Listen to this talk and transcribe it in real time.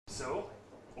So,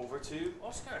 over to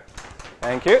Oscar.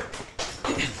 Thank you.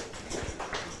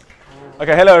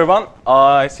 Okay, hello everyone.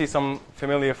 I see some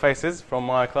familiar faces from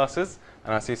my classes,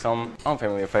 and I see some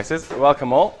unfamiliar faces.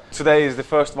 Welcome all. Today is the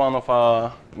first one of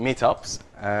our meetups,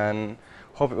 and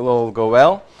hope it will all go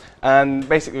well. And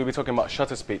basically, we'll be talking about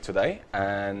shutter speed today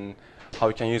and how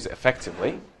we can use it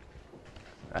effectively.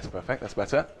 That's perfect. That's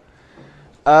better.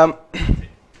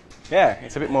 Yeah,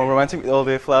 it's a bit more romantic with all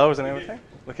the flowers and everything.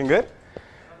 Looking good.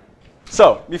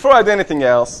 So, before I do anything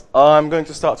else, I'm going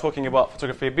to start talking about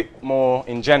photography a bit more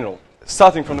in general.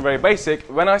 Starting from the very basic,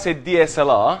 when I say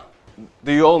DSLR,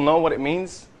 do you all know what it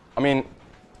means? I mean,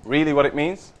 really what it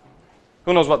means?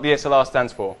 Who knows what DSLR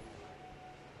stands for?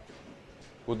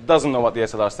 Who doesn't know what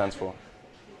DSLR stands for?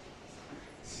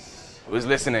 Who's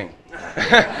listening?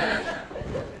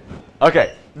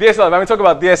 Okay, DSLR, when we talk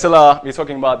about DSLR, we're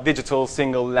talking about digital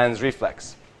single lens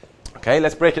reflex. Okay,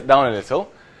 let's break it down a little.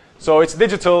 So it's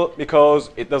digital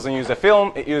because it doesn't use a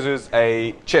film, it uses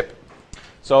a chip.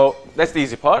 So that's the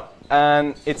easy part.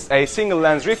 And it's a single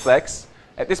lens reflex.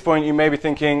 At this point, you may be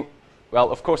thinking,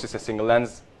 well, of course it's a single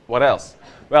lens. What else?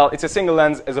 Well, it's a single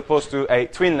lens as opposed to a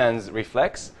twin lens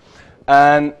reflex.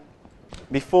 And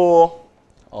before,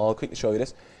 I'll quickly show you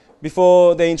this.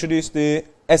 Before they introduced the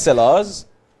SLRs,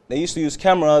 they used to use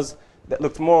cameras that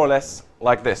looked more or less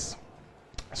like this.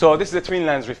 So this is a twin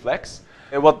lens reflex.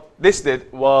 What this did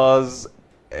was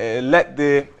let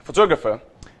the photographer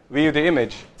view the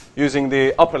image using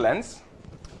the upper lens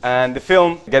and the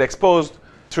film get exposed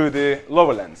through the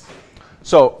lower lens.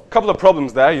 So a couple of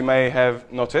problems there you may have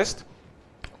noticed.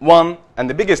 One, and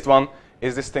the biggest one,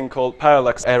 is this thing called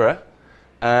parallax error.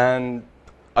 And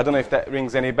I don't know if that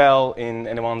rings any bell in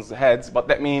anyone's heads, but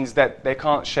that means that they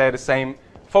can't share the same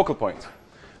focal point.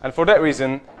 And for that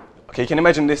reason, okay, you can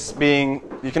imagine this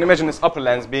upper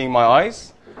lens being my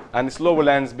eyes, and this lower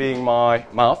lens being my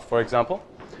mouth, for example.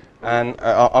 And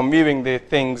I'm viewing the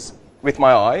things with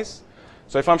my eyes.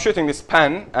 So if I'm shooting this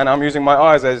pen, and I'm using my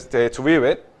eyes to view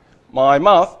it, my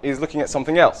mouth is looking at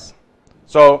something else.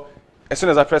 So as soon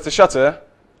as I press the shutter,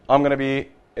 I'm going to be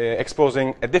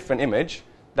exposing a different image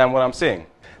than what I'm seeing.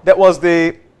 That was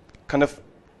the kind of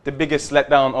the biggest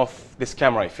letdown of this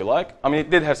camera, if you like. I mean, it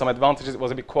did have some advantages. It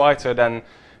was a bit quieter than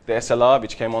the SLR,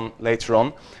 which came on later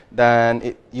on. Then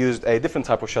it used a different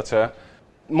type of shutter.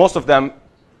 Most of them,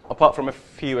 apart from a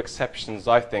few exceptions,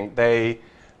 I think, they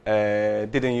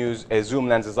didn't use zoom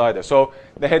lenses either. So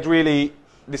they had really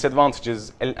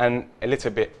disadvantages and a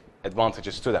little bit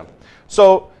advantages to them.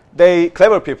 So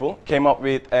clever people came up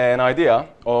with an idea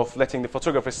of letting the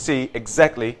photographer see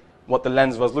exactly what the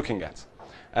lens was looking at.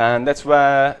 And that's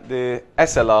where the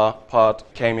SLR part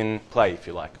came in play, if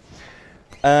you like.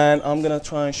 And I'm going to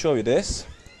try and show you this.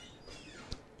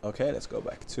 Okay, let's go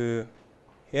back to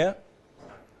here.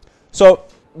 So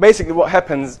basically what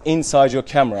happens inside your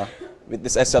camera with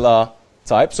this SLR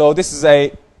type. So this is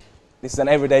an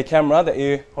everyday camera that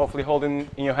you hopefully hold in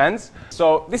your hands.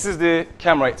 So this is the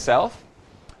camera itself.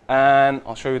 And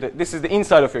I'll show you that this is the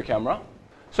inside of your camera.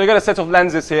 So you got a set of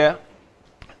lenses here.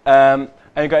 And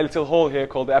you got a little hole here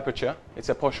called the aperture. It's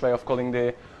a posh way of calling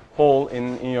the hole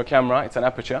in your camera. It's an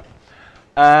aperture.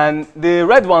 And the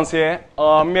red ones here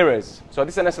are mirrors. So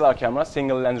this is an SLR camera,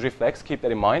 single lens reflex. Keep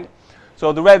that in mind.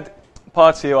 So the red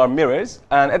parts here are mirrors.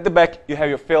 And at the back, you have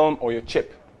your film or your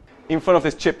chip. In front of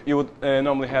this chip, you would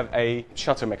normally have a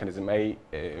shutter mechanism.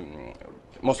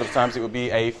 Most of the times, it would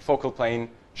be a focal plane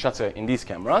shutter in these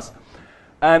cameras.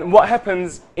 And what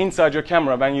happens inside your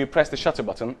camera when you press the shutter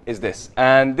button is this.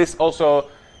 And this also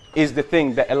is the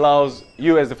thing that allows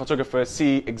you as the photographer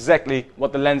see exactly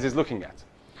what the lens is looking at.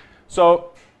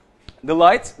 So the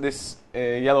light, this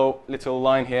yellow little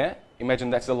line here, imagine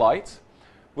that's the light,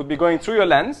 would be going through your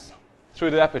lens,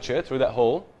 through the aperture, through that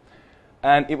hole,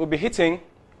 and it would be hitting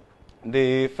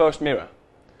the first mirror.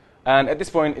 And at this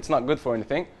point, it's not good for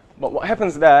anything. But what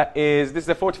happens there is this is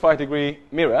a 45-degree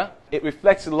mirror. It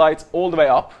reflects the light all the way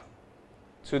up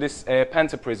to this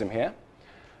pentaprism here.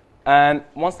 And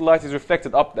once the light is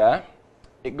reflected up there,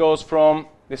 it goes from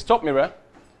this top mirror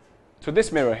to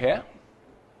this mirror here.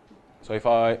 So if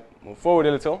I move forward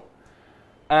a little,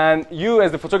 and you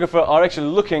as the photographer are actually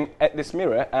looking at this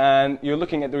mirror, and you're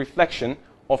looking at the reflection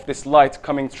of this light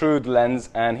coming through the lens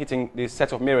and hitting this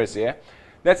set of mirrors here.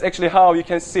 That's actually how you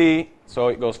can see, so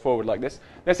it goes forward like this.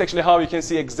 That's actually how you can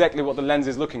see exactly what the lens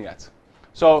is looking at.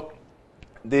 So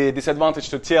the disadvantage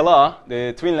to TLR,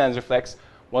 the twin lens reflex,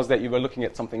 was that you were looking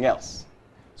at something else.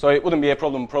 So it wouldn't be a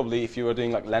problem probably if you were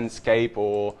doing like landscape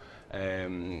or a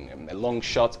long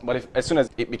shot. But as soon as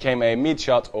it became a mid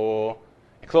shot or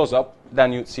a close-up,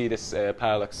 then you'd see this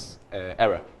parallax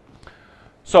error.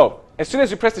 So as soon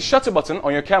as you press the shutter button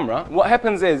on your camera, what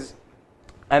happens is,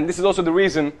 and this is also the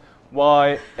reason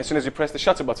why as soon as you press the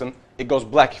shutter button, it goes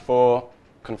black for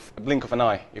kind of a blink of an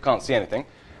eye. You can't see anything.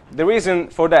 The reason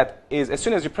for that is as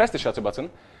soon as you press the shutter button,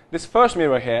 this first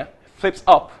mirror here flips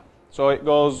up. So it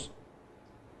goes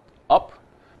up.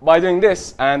 By doing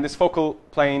this, and this focal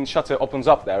plane shutter opens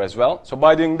up there as well. So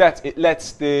by doing that, it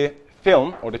lets the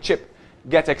film or the chip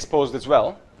get exposed as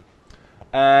well.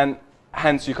 And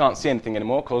hence you can't see anything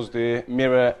anymore because the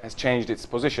mirror has changed its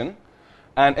position.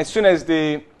 And as soon as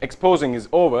the exposing is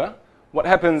over, what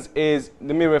happens is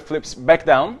the mirror flips back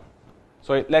down.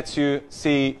 So it lets you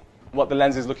see what the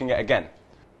lens is looking at again.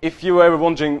 If you were ever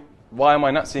wondering, why am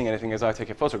I not seeing anything as I take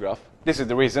a photograph? This is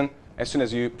the reason. As soon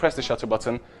as you press the shutter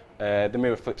button, the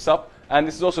mirror flips up. And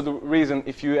this is also the reason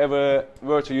if you ever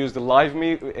were to use the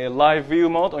live view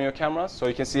mode on your cameras, so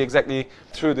you can see exactly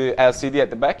through the LCD at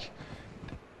the back.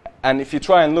 And if you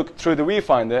try and look through the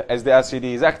viewfinder as the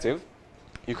LCD is active,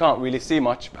 you can't really see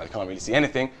much, well, you can't really see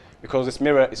anything, because this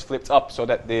mirror is flipped up so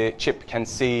that the chip can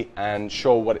see and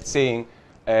show what it's seeing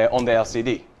on the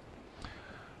LCD.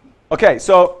 Okay,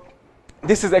 so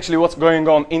this is actually what's going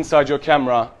on inside your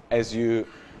camera as you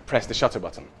press the shutter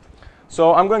button.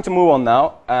 So I'm going to move on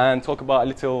now and talk about a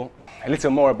little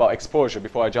more about exposure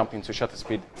before I jump into shutter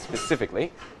speed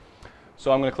specifically.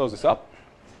 So I'm going to close this up,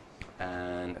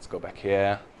 and let's go back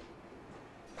here.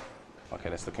 Okay,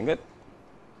 that's looking good.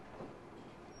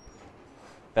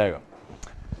 There you go.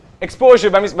 Exposure,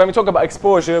 when we talk about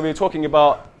exposure, we're talking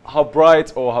about how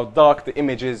bright or how dark the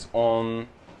image is on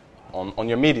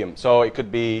your medium. So it could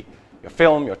be your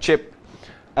film, your chip,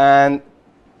 and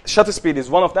shutter speed is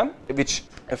one of them, which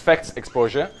affects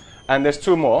exposure, and there's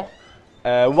two more.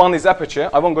 One is aperture.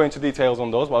 I won't go into details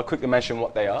on those, but I'll quickly mention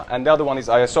what they are. And the other one is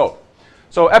ISO.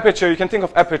 So aperture, you can think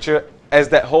of aperture as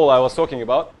that hole I was talking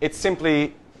about. It's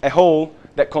simply a hole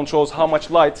that controls how much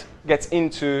light gets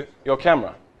into your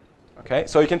camera. Okay,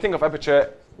 so you can think of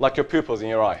aperture like your pupils in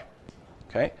your eye.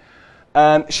 Okay,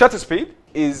 and shutter speed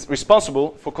is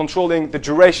responsible for controlling the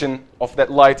duration of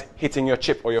that light hitting your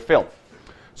chip or your film.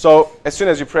 So as soon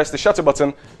as you press the shutter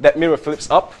button, that mirror flips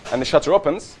up and the shutter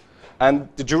opens, and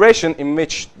the duration in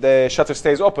which the shutter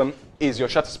stays open is your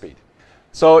shutter speed.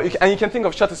 So you can think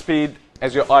of shutter speed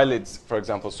as your eyelids, for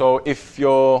example. So if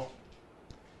your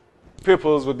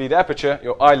pupils would be the aperture,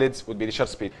 your eyelids would be the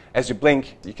shutter speed. As you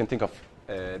blink, you can think of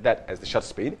that as the shutter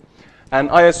speed. And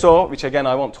ISO, which again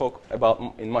I won't talk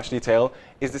about in much detail,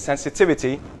 is the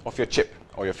sensitivity of your chip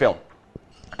or your film.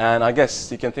 And I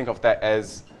guess you can think of that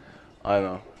as, I don't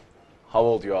know, how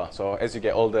old you are. So as you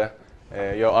get older,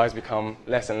 your eyes become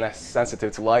less and less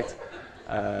sensitive to light.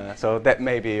 So that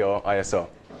may be your ISO.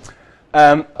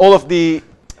 All of the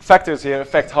factors here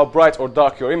affect how bright or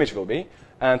dark your image will be.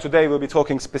 And today we'll be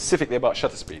talking specifically about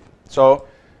shutter speed. So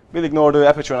we'll ignore the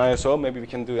aperture and ISO. Maybe we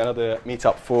can do another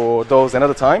meetup for those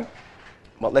another time.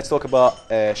 But let's talk about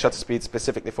shutter speed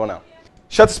specifically for now.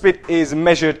 Shutter speed is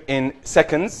measured in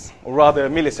seconds, or rather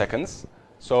milliseconds.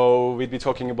 So we'd be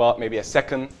talking about maybe a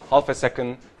second, half a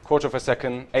second, quarter of a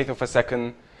second, eighth of a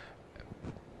second,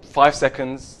 5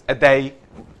 seconds, a day,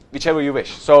 whichever you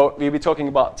wish. So we'll be talking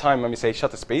about time when we say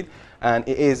shutter speed, and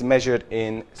it is measured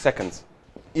in seconds.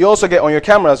 You also get on your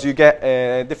cameras, you get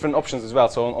different options as well.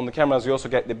 So on the cameras, you also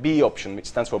get the B option, which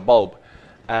stands for bulb,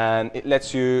 and it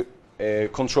lets you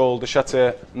control the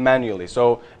shutter manually.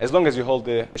 So as long as you hold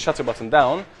the shutter button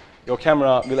down, your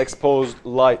camera will expose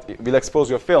light, it will expose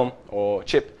your film or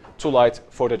chip to light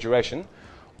for the duration.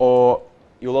 Or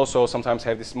you'll also sometimes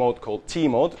have this mode called T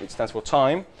mode, which stands for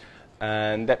time,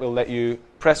 and that will let you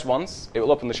press once, it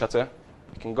will open the shutter,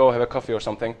 you can go have a coffee or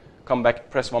something, come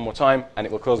back, press one more time, and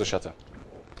it will close the shutter.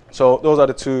 So those are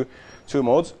the two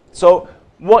modes. So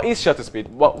what is shutter speed?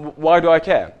 Why do I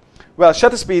care? Well,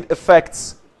 shutter speed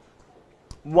affects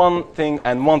one thing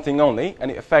and one thing only,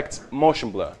 and it affects motion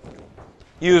blur.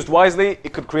 Used wisely,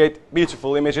 it could create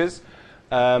beautiful images.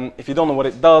 If you don't know what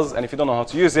it does, and if you don't know how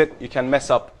to use it, you can mess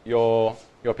up your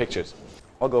pictures.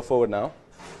 I'll go forward now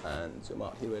and zoom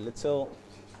out here a little.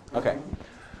 Okay.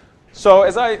 So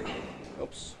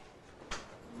oops.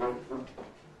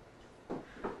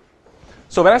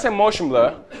 So when I say motion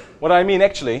blur, what I mean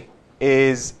actually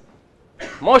is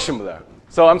motion blur.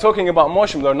 So I'm talking about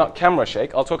motion blur, not camera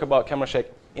shake. I'll talk about camera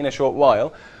shake in a short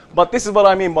while. But this is what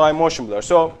I mean by motion blur.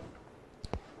 So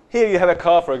here you have a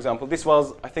car, for example. This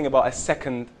was, I think, about a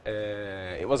second.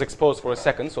 It was exposed for a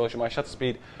second, so my shutter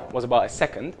speed was about a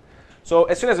second. So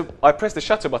as soon as I pressed the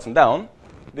shutter button down,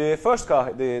 the first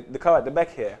car, the car at the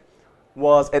back here,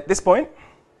 was at this point.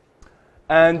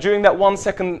 And during that 1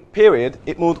 second period,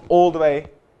 it moved all the way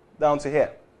down to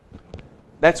here.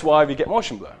 That's why we get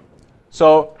motion blur.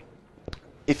 So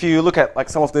if you look at like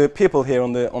some of the people here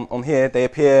on here, they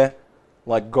appear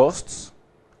like ghosts.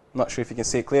 Not sure if you can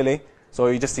see it clearly. So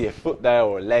you just see a foot there,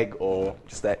 or a leg, or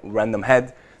just that random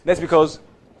head. That's because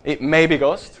it may be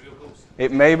ghost.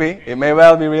 It may be. It may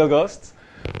well be real ghosts.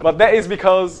 But that is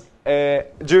because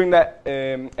during that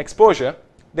exposure,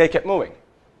 they kept moving.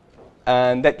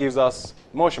 And that gives us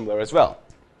motion blur as well.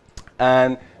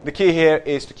 And the key here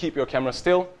is to keep your camera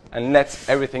still and let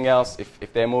everything else,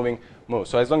 if they're moving, move.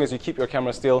 So as long as you keep your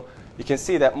camera still, you can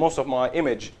see that most of my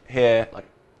image here, like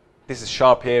this is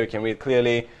sharp here, you can read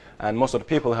clearly, and most of the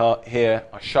people here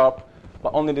are sharp,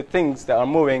 but only the things that are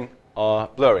moving are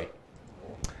blurry.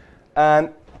 And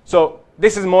so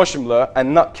this is motion blur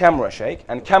and not camera shake,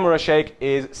 and camera shake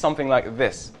is something like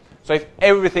this. So if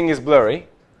everything is blurry,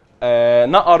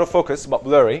 not out of focus, but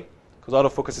blurry, because out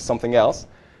of focus is something else.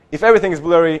 If everything is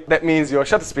blurry, that means your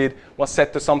shutter speed was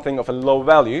set to something of a low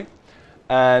value,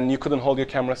 and you couldn't hold your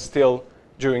camera still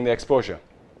during the exposure.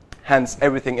 Hence,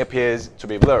 everything appears to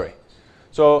be blurry.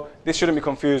 So this shouldn't be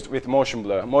confused with motion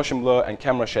blur. Motion blur and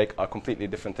camera shake are completely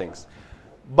different things.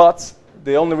 But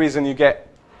the only reason you get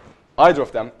either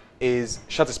of them is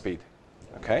shutter speed.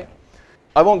 Okay?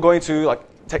 I won't go into like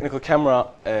technical camera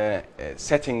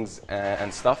settings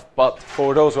and stuff, but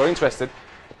for those who are interested,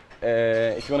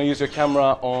 if you want to use your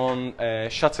camera on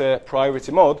shutter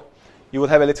priority mode, you will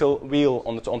have a little wheel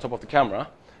on top of the camera,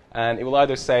 and it will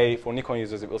either say, for Nikon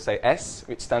users, it will say S,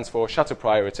 which stands for shutter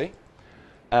priority,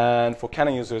 and for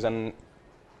Canon users, and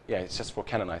yeah, it's just for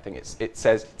Canon, I think, it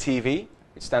says TV,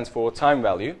 which stands for time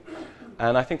value,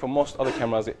 and I think for most other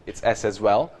cameras it's S as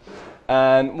well.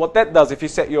 And what that does, if you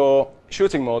set your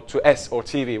shooting mode to S or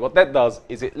TV, what that does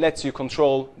is it lets you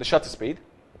control the shutter speed,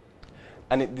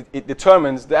 and it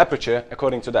determines the aperture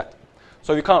according to that.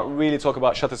 So you can't really talk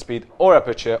about shutter speed or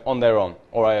aperture on their own,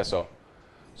 or ISO.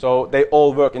 So they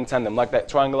all work in tandem, like that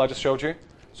triangle I just showed you.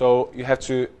 So you have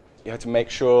to make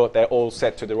sure they're all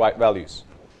set to the right values.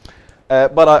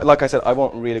 But like I said, I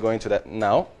won't really go into that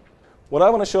now. What I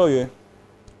want to show you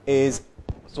is,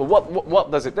 so what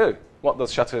does it do? What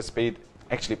does shutter speed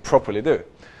actually properly do?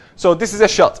 So this is a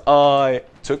shot I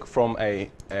took from a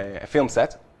film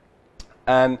set.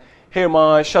 And here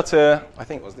my shutter, I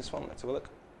think it was this one, let's have a look.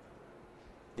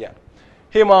 Yeah.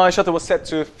 Here my shutter was set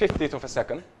to 50th of a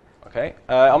second. Okay.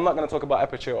 I'm not going to talk about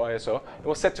aperture or ISO. It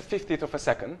was set to 50th of a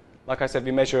second. Like I said,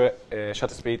 we measure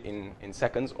shutter speed in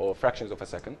seconds or fractions of a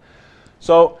second.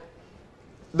 So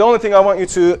the only thing I want you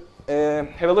to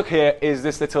have a look here is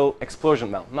this little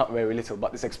explosion now. Not very little,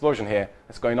 but this explosion here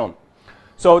that's going on.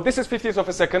 So this is 50th of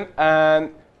a second,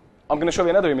 and I'm going to show you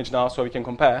another image now so we can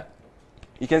compare.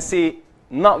 You can see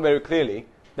not very clearly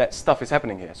that stuff is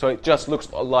happening here. So it just looks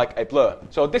like a blur.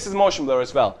 So this is motion blur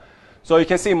as well. So you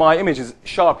can see my image is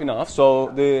sharp enough. So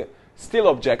the still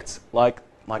objects like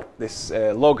this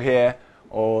log here,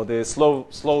 or the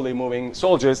slowly moving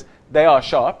soldiers, they are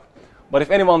sharp. But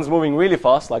if anyone's moving really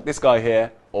fast, like this guy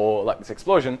here, or like this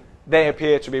explosion, they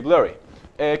appear to be blurry.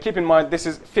 Keep in mind, this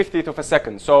is 50th of a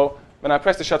second. So when I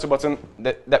press the shutter button,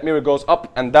 that mirror goes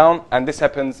up and down, and this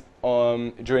happens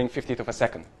during 50th of a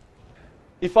second.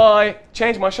 If I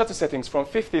change my shutter settings from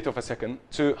 50th of a second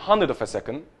to 100th of a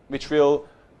second, which will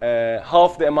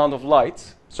half the amount of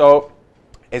light, so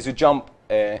as you jump,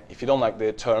 if you don't like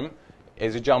the term,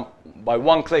 as you jump by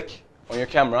one click on your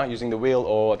camera using the wheel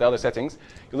or the other settings,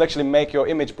 you'll actually make your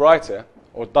image brighter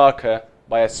or darker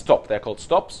by a stop. They're called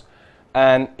stops.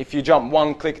 And if you jump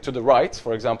one click to the right,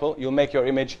 for example, you'll make your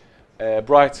image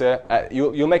brighter.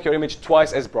 You'll make your image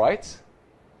twice as bright.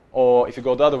 Or if you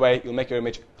go the other way, you'll make your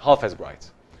image half as bright.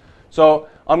 So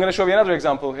I'm going to show you another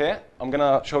example here. I'm going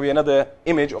to show you another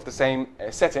image of the same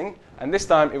setting. And this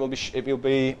time it will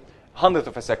be 100th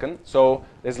of a second. So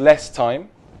there's less time.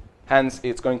 Hence,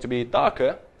 it's going to be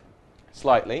darker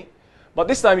slightly. But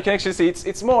this time you can actually see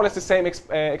it's more or less the same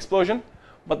explosion.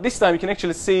 But this time you can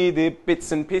actually see the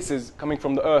bits and pieces coming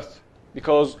from the earth,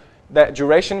 because that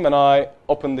duration when I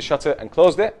opened the shutter and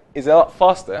closed it is a lot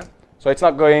faster. So it's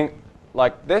not going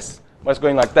like this, but it's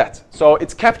going like that. So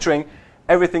it's capturing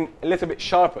everything a little bit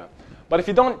sharper. But if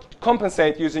you don't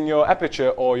compensate using your aperture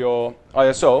or your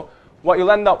ISO, what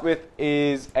you'll end up with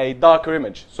is a darker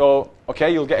image. So,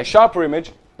 okay, you'll get a sharper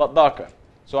image, but darker.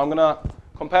 So I'm going to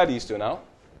compare these two now.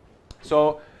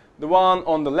 So the one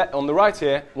on the right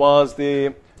here was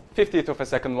the 50th of a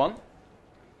second one.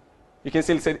 You can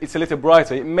see it's a little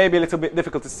brighter. It may be a little bit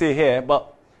difficult to see here,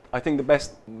 but I think the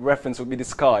best reference would be the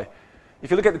sky.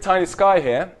 If you look at the tiny sky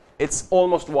here, it's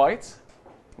almost white,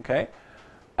 okay?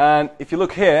 And if you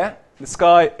look here, the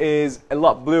sky is a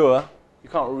lot bluer. You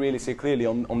can't really see clearly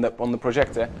on the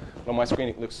projector. On my screen,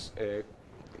 it looks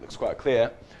quite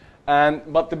clear.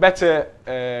 But the better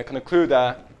kind of clue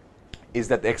there is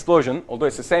that the explosion, although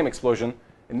it's the same explosion,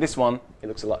 in this one, it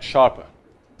looks a lot sharper.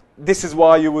 This is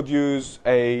why you would use,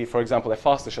 for example, a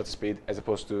faster shutter speed as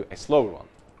opposed to a slower one.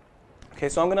 Okay,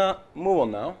 so I'm going to move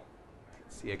on now.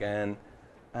 Let's see again.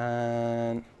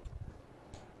 And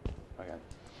again.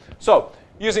 So,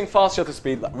 using fast shutter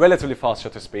speed, like relatively fast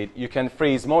shutter speed, you can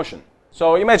freeze motion.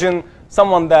 So imagine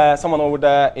someone over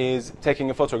there is taking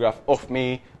a photograph of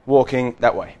me walking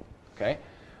that way. Okay?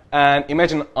 And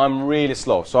imagine I'm really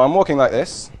slow. So I'm walking like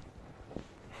this.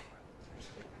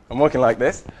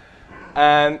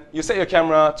 And you set your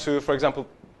camera to, for example,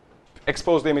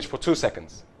 expose the image for 2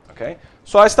 seconds. Okay?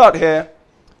 So I start here,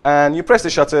 and you press the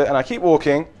shutter, and I keep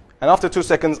walking, and after 2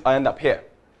 seconds, I end up here.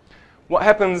 What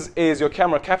happens is your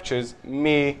camera captures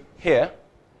me here,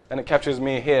 then it captures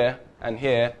me here, and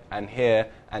here, and here,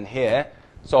 and here.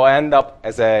 So I end up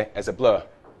as a blur.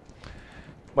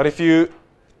 But if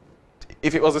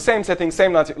it was the same setting,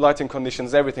 same lighting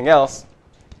conditions, everything else,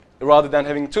 rather than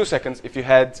having 2 seconds, if you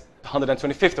had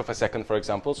 125th of a second, for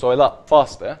example, so a lot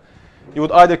faster, you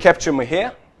would either capture me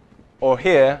here, or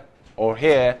here, or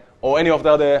here, or any of the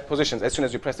other positions. As soon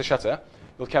as you press the shutter,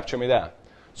 you'll capture me there.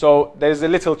 So there's a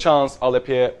little chance I'll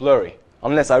appear blurry.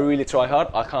 Unless I really try hard,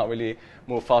 I can't really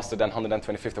move faster than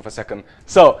 125th of a second.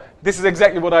 So this is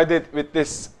exactly what I did with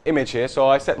this image here. So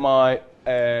I set my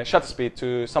shutter speed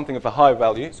to something of a high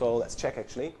value. So let's check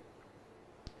actually.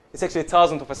 It's actually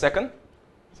 1,000th of a second. It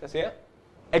says here.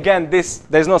 Again,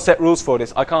 there's no set rules for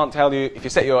this. I can't tell you if you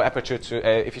set your aperture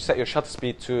to, if you set your shutter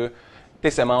speed to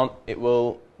this amount, it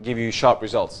will give you sharp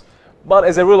results. But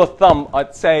as a rule of thumb,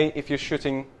 I'd say if you're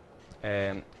shooting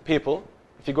people,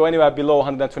 if you go anywhere below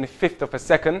 125th of a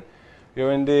second,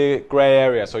 you're in the gray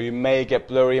area. So you may get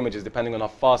blurry images depending on how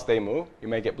fast they move. You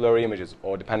may get blurry images,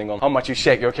 or depending on how much you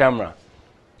shake your camera.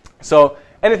 So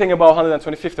anything above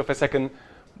 125th of a second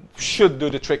should do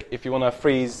the trick if you want to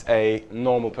freeze a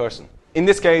normal person. In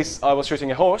this case, I was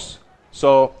shooting a horse.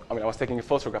 So, I was taking a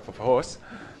photograph of a horse.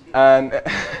 And,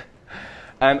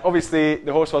 and obviously,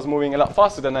 the horse was moving a lot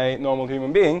faster than a normal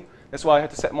human being. That's why I had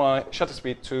to set my shutter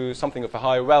speed to something of a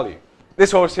higher value.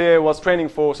 This horse here was training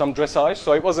for some dressage,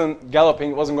 so it wasn't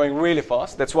galloping, it wasn't going really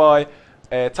fast. That's why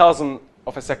 1,000th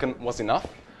of a second was enough.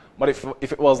 But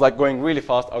if it was like going really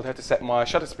fast, I would have to set my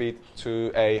shutter speed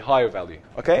to a higher value.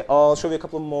 Okay, I'll show you a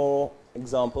couple more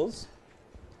examples.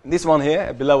 This one here,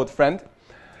 a beloved friend.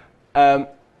 I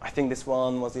think this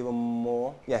one was even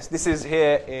more. Yes, this is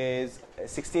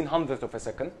 1/1600th of a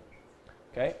second.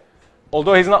 Okay.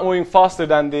 Although he's not moving faster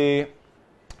than the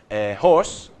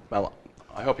horse, well,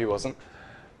 I hope he wasn't.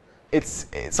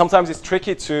 Sometimes it's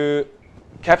tricky to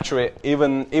capture it,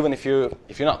 even if you're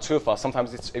not too fast.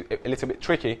 Sometimes it's a little bit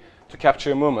tricky to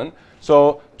capture a movement.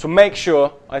 So to make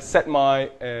sure, I set my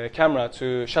camera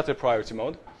to shutter priority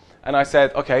mode, and I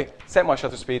said, okay, set my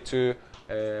shutter speed to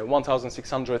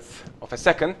 1/1600th of a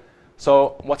second.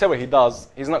 So whatever he does,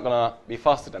 he's not gonna be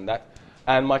faster than that.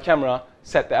 And my camera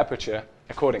set the aperture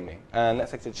accordingly. And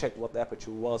let's actually check what the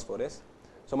aperture was for this.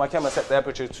 So my camera set the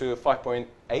aperture to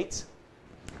 5.8,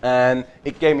 and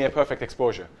it gave me a perfect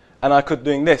exposure. And I could,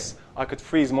 doing this, I could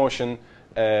freeze motion.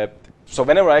 So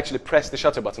whenever I actually pressed the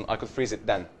shutter button, I could freeze it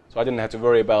then. So I didn't have to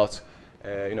worry about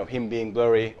him being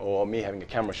blurry or me having a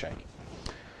camera shake.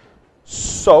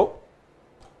 So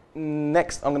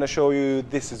next, I'm going to show you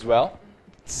this as well.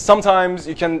 Sometimes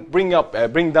you can bring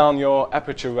down your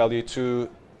aperture value to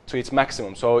its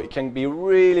maximum. So it can be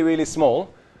really, really small,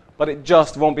 but it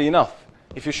just won't be enough.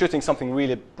 If you're shooting something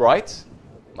really bright,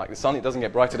 like the sun, it doesn't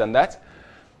get brighter than that.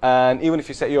 And even if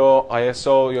you set your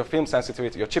ISO, your film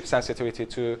sensitivity, your chip sensitivity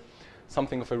to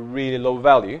something of a really low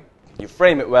value, you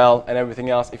frame it well and everything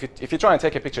else. If you try and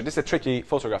take a picture, this is a tricky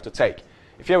photograph to take.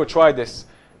 If you ever try this,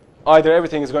 either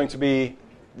everything is going to be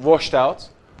washed out,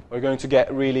 or you're going to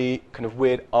get really kind of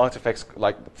weird artifacts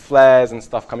like flares and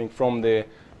stuff coming from the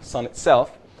sun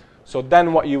itself. So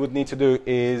then what you would need to do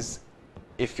is,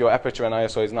 if your aperture and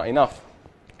ISO is not enough,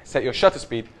 set your shutter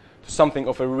speed to something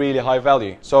of a really high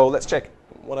value. So let's check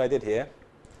what I did here.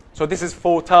 So this is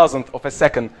 4,000th of a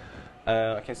second.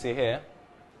 I can see here.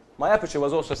 My aperture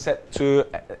was also set to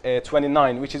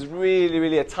 29, which is really,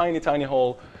 really a tiny, tiny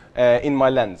hole in my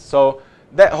lens. So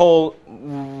that hole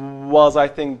was, I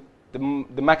think,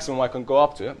 the maximum I can go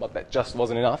up to, but that just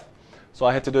wasn't enough. So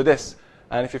I had to do this.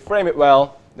 And if you frame it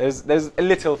well, there's a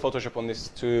little Photoshop on this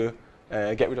to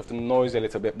get rid of the noise a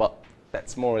little bit, but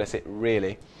that's more or less it,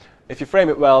 really. If you frame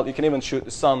it well, you can even shoot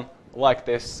the sun like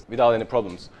this without any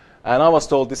problems. And I was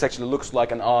told this actually looks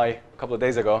like an eye a couple of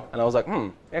days ago, and I was like,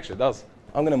 it actually does.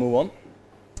 I'm going to move on.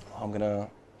 I'm going to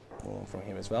from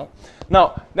here as well.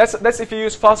 Now, that's if you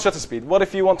use fast shutter speed. What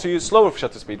if you want to use slower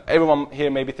shutter speed? Everyone here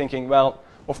may be thinking, well,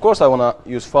 of course I want to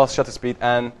use fast shutter speed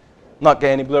and not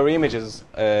get any blurry images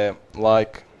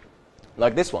like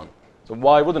this one. So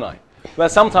why wouldn't I? Well,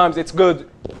 sometimes it's good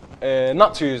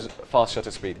not to use fast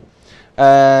shutter speed.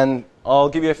 And I'll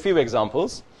give you a few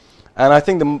examples. And I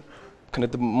think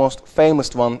the most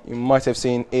famous one you might have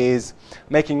seen is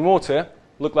making water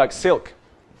look like silk.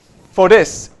 For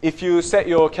this, if you set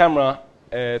your camera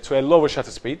to a lower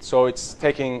shutter speed, so it's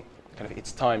taking kind of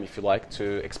its time, if you like,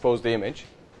 to expose the image,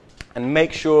 and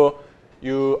make sure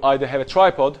you either have a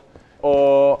tripod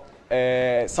or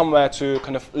somewhere to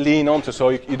kind of lean onto so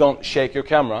you don't shake your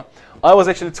camera. I was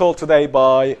actually told today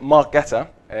by Mark Getter,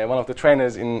 one of the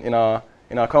trainers in our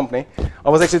company, I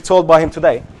was actually told by him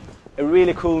today a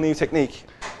really cool new technique.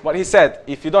 What he said,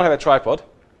 if you don't have a tripod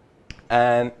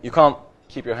and you can't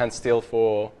keep your hand still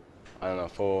for, I don't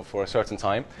know, for a certain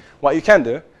time, what you can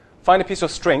do, find a piece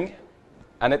of string,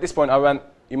 and at this point I went,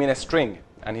 you mean a string?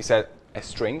 And he said, a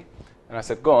string. And I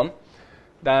said, go on.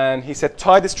 Then he said,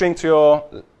 tie the string to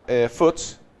your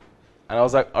foot. And I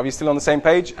was like, are we still on the same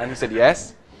page? And he said,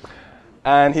 yes.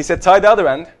 And he said, tie the other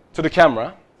end to the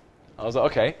camera. I was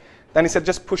like, okay. Then he said,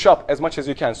 just push up as much as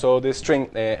you can so the string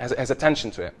has a tension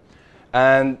to it.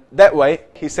 And that way,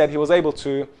 he said he was able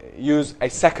to use a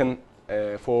second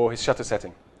for his shutter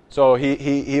setting. So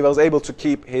he was able to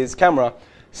keep his camera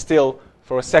still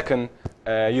for a second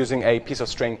using a piece of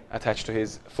string attached to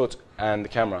his foot and the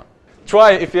camera.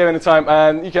 Try it if you have any time,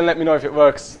 and you can let me know if it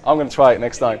works. I'm going to try it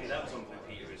next time. Maybe that was on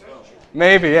Blue Peter as well.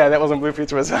 Maybe, yeah, that was on Blue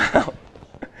Peter as well.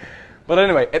 But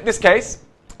anyway, in this case,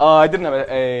 I didn't have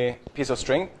a piece of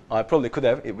string. I probably could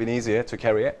have. It would been easier to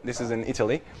carry it. This is in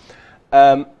Italy.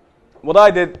 What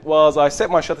I did was I set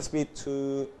my shutter speed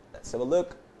to, let's have a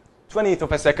look, 20th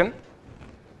of a second.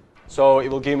 So it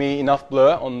will give me enough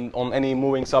blur on any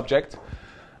moving subject.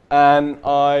 And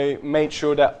I made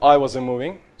sure that I wasn't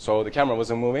moving, so the camera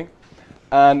wasn't moving.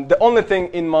 And the only thing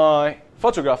in my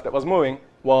photograph that was moving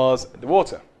was the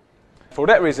water. For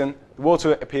that reason, the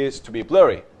water appears to be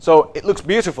blurry. So it looks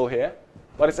beautiful here,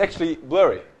 but it's actually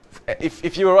blurry.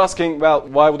 If you were asking, well,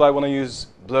 why would I want to use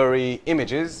blurry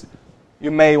images?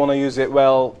 You may want to use it,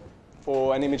 well,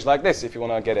 for an image like this if you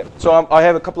want to get it. So I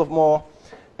have a couple of more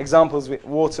examples with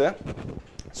water.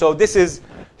 So this is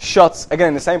shots, again,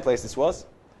 in the same place this was.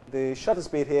 The shutter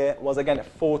speed here was, again, a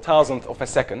 4,000th of a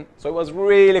second. So it was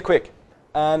really quick.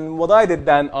 And what I did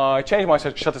then, I changed my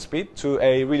shutter speed to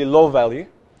a really low value.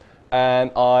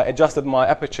 And I adjusted my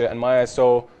aperture and my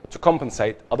ISO to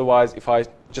compensate. Otherwise, if I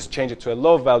just change it to a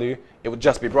low value, it would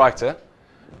just be brighter.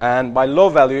 And by low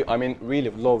value, I mean really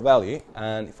low value.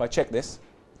 And if I check this,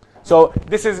 so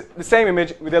this is the same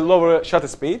image with a lower shutter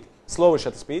speed, slower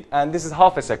shutter speed. And this is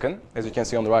half a second, as you can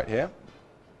see on the right here.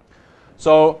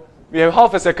 So we have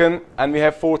half a second, and we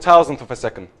have 4,000th of a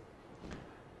second.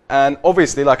 And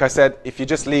obviously, like I said, if you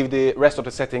just leave the rest of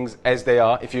the settings as they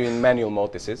are, if you're in manual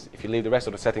mode this is, if you leave the rest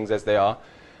of the settings as they are,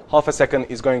 half a second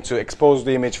is going to expose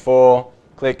the image for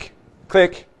click,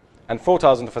 click, and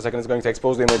 4,000th of a second is going to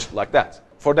expose the image like that.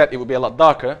 For that, it would be a lot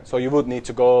darker, so you would need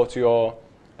to go to your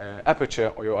aperture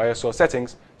or your ISO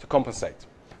settings to compensate.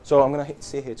 So I'm going to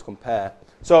see here to compare.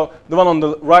 So the one on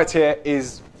the right here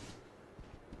is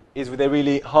with a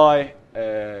really high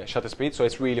shutter speed, so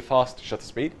it's really fast shutter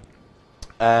speed.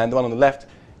 And the one on the left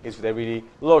is with a really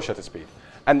low shutter speed.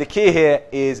 And the key here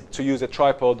is to use a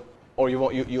tripod, or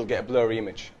you'll get a blurry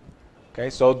image.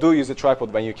 Okay, so do use a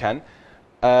tripod when you can.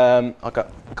 I've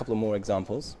got a couple of more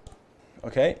examples.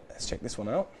 Okay, let's check this one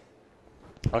out.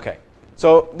 Okay,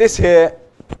 so this here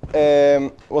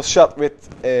was shot with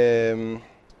a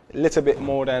little bit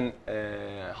more than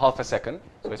half a second,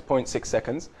 so it's 0.6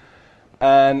 seconds.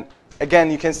 And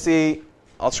again, you can see,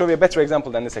 I'll show you a better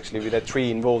example than this actually, with a tree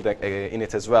involved in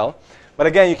it as well. But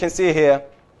again, you can see here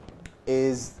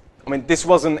is, I mean, this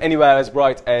wasn't anywhere as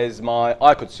bright as my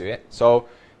eye could see it. So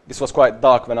this was quite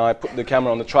dark when I put the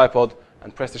camera on the tripod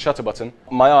and pressed the shutter button.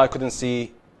 My eye couldn't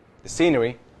see the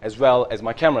scenery as well as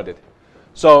my camera did.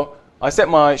 So I set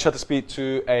my shutter speed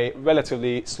to a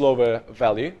relatively slower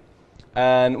value.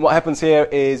 And what happens here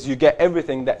is you get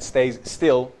everything that stays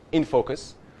still in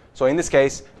focus. So in this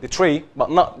case, the tree,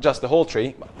 but not just the whole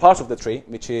tree, but part of the tree,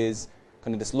 which is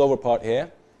kind of this lower part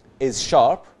here, is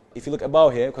sharp. If you look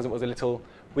above here, because it was a little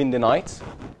windy night,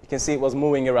 you can see it was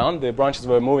moving around. The branches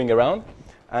were moving around.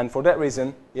 And for that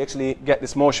reason, you actually get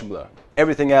this motion blur.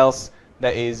 Everything else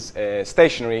that is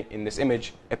stationary in this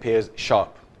image appears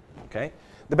sharp. Okay?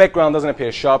 The background doesn't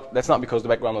appear sharp. That's not because the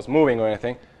background was moving or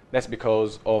anything. That's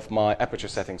because of my aperture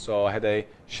setting. So I had a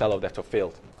shallow depth of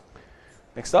field.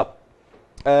 Next up.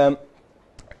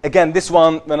 Again, this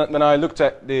one, when I looked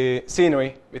at the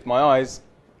scenery with my eyes,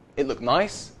 it looked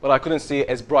nice, but I couldn't see it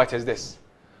as bright as this.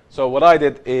 So what I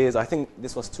did is, I think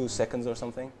this was 2 seconds or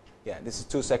something. Yeah, this is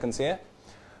 2 seconds here.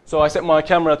 So I set my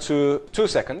camera to 2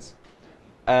 seconds,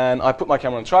 and I put my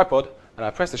camera on tripod, and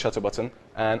I pressed the shutter button,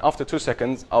 and after 2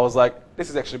 seconds, I was like, this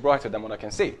is actually brighter than what I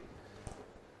can see.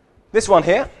 This one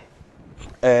here,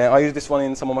 I use this one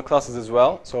in some of my classes as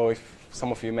well, so if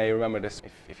some of you may remember this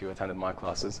if you attended my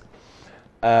classes.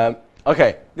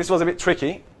 Okay, this was a bit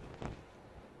tricky.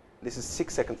 This is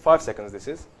 6 seconds, 5 seconds this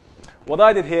is. What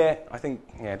I did here, I think,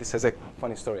 yeah, this has a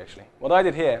funny story actually. What I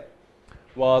did here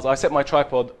was I set my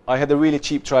tripod. I had a really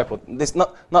cheap tripod. This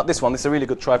not this one. This is a really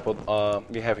good tripod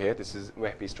we have here. This is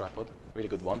Wehbi's tripod, really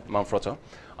good one, Manfrotto.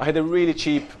 I had a really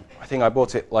cheap. I think I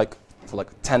bought it for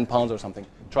like £10 or something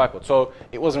tripod. So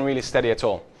it wasn't really steady at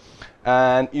all.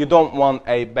 And you don't want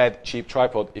a bad cheap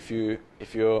tripod if you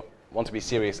want to be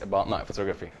serious about night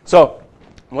photography. So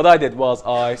what I did was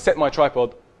I set my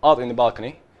tripod out in the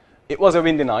balcony. It was a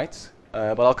windy night,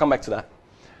 but I'll come back to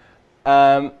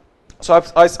that. So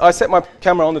I set my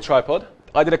camera on the tripod.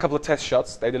 I did a couple of test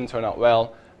shots. They didn't turn out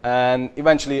well. And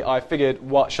eventually I figured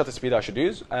what shutter speed I should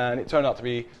use. And it turned out to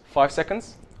be 5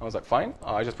 seconds. I was like, fine.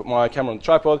 I just put my camera on the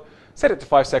tripod, set it to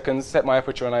 5 seconds, set my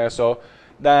aperture and ISO.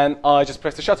 Then I just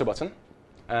pressed the shutter button.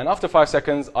 And after 5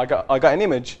 seconds, I got an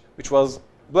image which was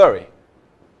blurry.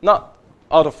 Not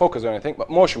out of focus or anything, but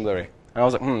motion blurry. And I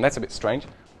was like, that's a bit strange.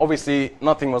 Obviously,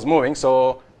 nothing was moving,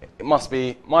 so it must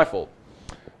be my fault.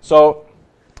 So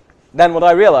then what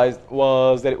I realized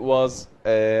was that it was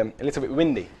a little bit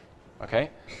windy. Okay,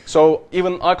 so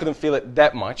even I couldn't feel it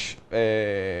that much.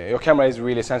 Your camera is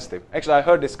really sensitive. Actually, I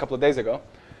heard this a couple of days ago.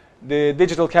 The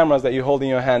digital cameras that you hold in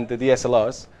your hand, the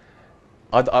DSLRs,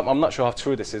 I'm not sure how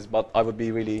true this is, but I would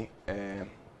be really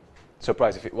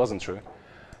surprised if it wasn't true.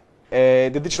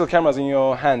 The digital cameras in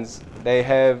your hands, they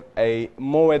have a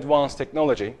more advanced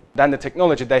technology than the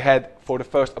technology they had for the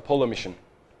first Apollo mission.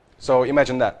 So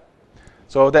imagine that.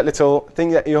 So that little thing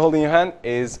that you hold in your hand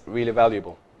is really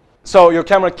valuable. So your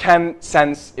camera can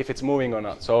sense if it's moving or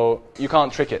not, so you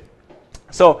can't trick it.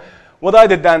 So what I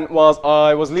did then was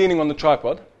I was leaning on the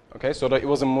tripod, okay, so that it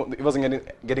wasn't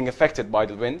getting affected by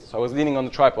the wind. So I was leaning on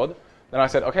the tripod. Then I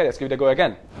said, okay, let's give it a go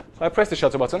again. So I pressed the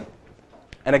shutter button.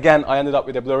 And again, I ended up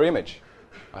with a blurry image.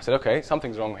 I said, okay,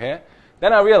 something's wrong here.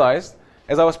 Then I realized,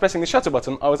 as I was pressing the shutter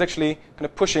button, I was actually kind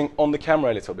of pushing on the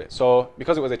camera a little bit. So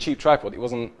because it was a cheap tripod, it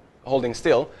wasn't holding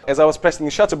still. As I was pressing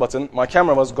the shutter button, my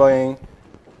camera was going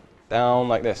down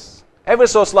like this. Ever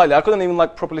so slightly. I couldn't even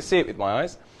properly see it with my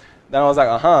eyes. Then I was like,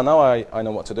 now I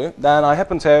know what to do. Then I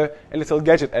happened to have a little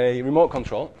gadget, a remote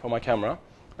control for my camera.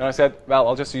 And I said, well,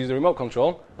 I'll just use the remote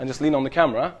control and just lean on the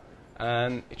camera,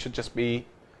 and it should just be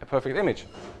a perfect image.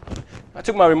 I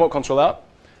took my remote control out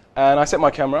and I set my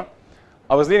camera.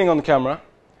 I was leaning on the camera.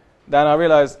 Then I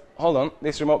realized, hold on,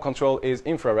 this remote control is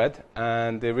infrared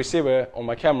and the receiver on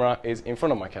my camera is in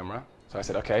front of my camera. So I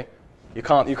said, okay, you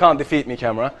can't defeat me,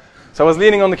 camera. So I was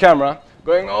leaning on the camera,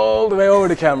 going all the way over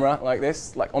the camera like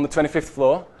this, like on the 25th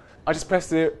floor. I just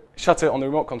pressed the shutter on the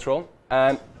remote control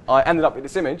and I ended up with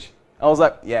this image. I was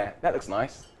like, yeah, that looks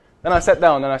nice. Then I sat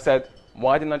down and I said,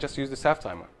 why didn't I just use the self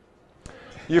timer?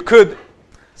 You could,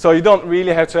 so you don't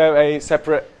really have to have a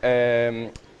separate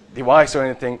device or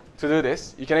anything to do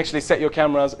this. You can actually set your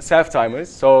camera's self-timers,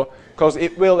 so because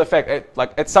it will affect it.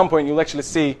 Like at some point, you'll actually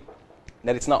see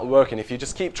that it's not working. If you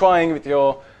just keep trying with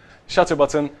your shutter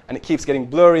button and it keeps getting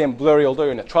blurry and blurry, although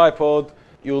you're in a tripod,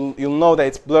 you'll know that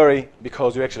it's blurry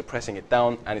because you're actually pressing it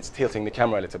down and it's tilting the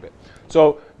camera a little bit.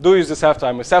 So do use the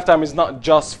self-timer. Self-timer is not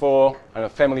just for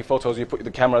family photos. You put the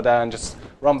camera down, just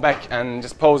run back and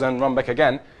just pose and run back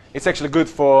again. It's actually good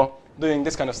for doing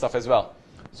this kind of stuff as well,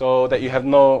 so that you have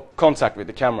no contact with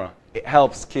the camera. It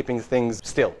helps keeping things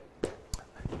still.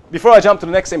 Before I jump to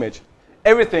the next image,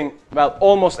 everything, well,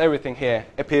 almost everything here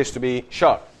appears to be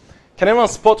sharp. Can anyone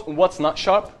spot what's not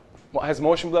sharp? What has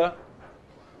motion blur?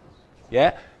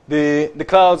 Yeah, the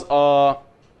clouds are,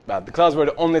 well, the clouds were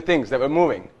the only things that were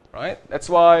moving, right? That's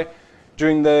why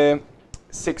during the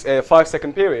 5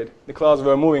 second period, the clouds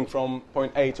were moving from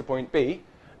point A to point B,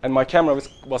 and my camera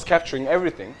was capturing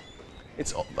everything.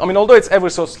 Although it's ever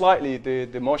so slightly,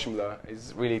 the motion blur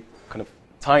is really kind of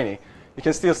tiny. You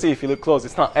can still see if you look close,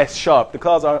 it's not as sharp. The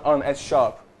clouds aren't as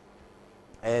sharp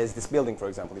as this building, for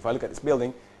example. If I look at this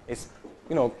building, it's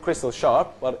crystal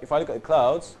sharp, but if I look at the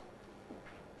clouds,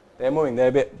 they're moving, they're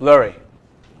a bit blurry.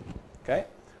 Okay?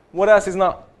 What else is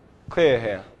not clear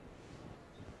here?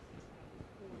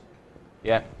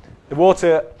 Yeah, the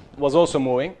water was also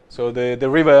moving, so the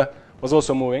river was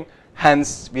also moving.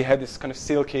 Hence, we had this kind of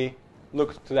silky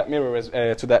look to that mirror,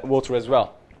 to that water as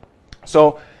well.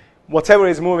 So whatever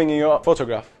is moving in your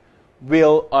photograph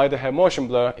will either have motion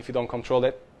blur if you don't control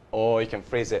it, or you can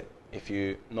freeze it if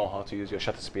you know how to use your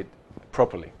shutter speed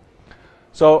properly.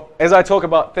 So as I talk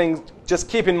about things, just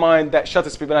keep in mind that shutter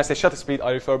speed, when I say shutter speed,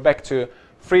 I refer back to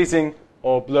freezing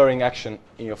or blurring action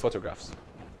in your photographs.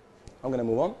 I'm going to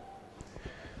move on.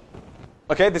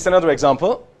 Okay, this is another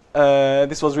example.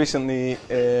 This was recently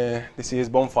this year's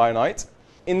bonfire night.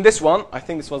 In this one, I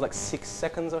think this was like 6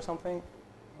 seconds or something,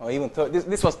 or even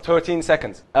this was 13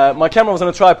 seconds. My camera was on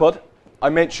a tripod. I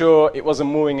made sure it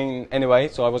wasn't moving in any way,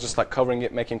 so I was just like covering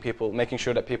it, making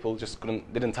sure that people just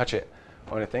didn't touch it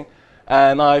or anything.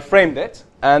 And I framed it.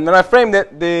 And when I framed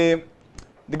it, the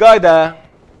guy there,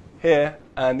 here,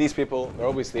 and these people were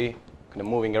obviously kind of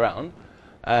moving around.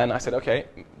 And I said, okay,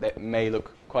 that may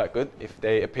look quite good if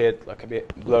they appeared like a bit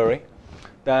blurry.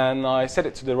 Then I set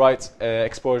it to the right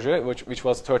exposure, which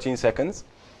was 13 seconds.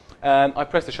 And I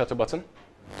pressed the shutter button.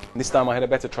 This time I had a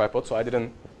better tripod, so I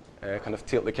didn't kind of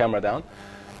tilt the camera down.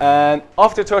 And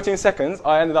after 13 seconds,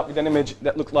 I ended up with an image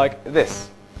that looked like this.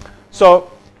 So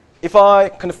if I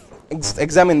kind of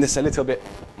examine this a little bit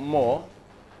more,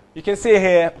 you can see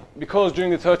here, because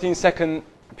during the 13-second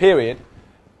period,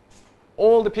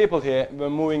 all the people here were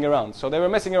moving around. So they were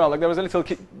messing around. Like there was a little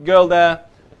girl there.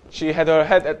 She had her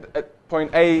head at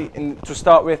point A to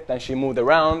start with. Then she moved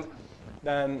around.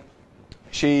 Then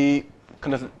she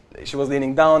was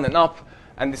leaning down and up.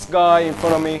 And this guy in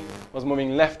front of me was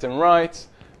moving left and right.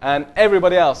 And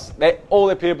everybody else, they all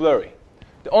appear blurry.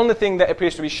 The only thing that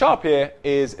appears to be sharp here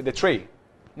is the tree.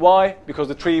 Why? Because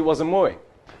the tree wasn't moving.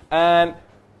 And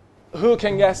who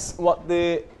can guess what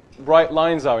the bright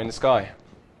lines are in the sky?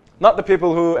 Not the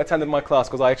people who attended my class,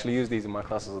 because I actually use these in my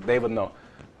classes, so they would know.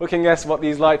 Who can guess what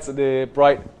these lights, the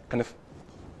bright kind of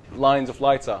lines of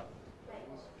lights are?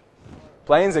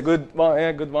 Planes, a good one,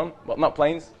 yeah, good one. But not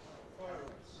planes.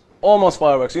 Fireworks. Almost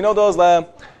fireworks. You know those, Chinese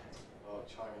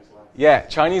lanterns. Yeah,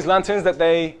 Chinese lanterns that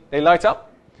they light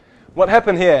up. What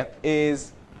happened here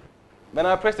is, when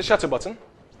I pressed the shutter button,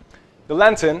 the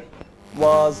lantern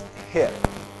was here.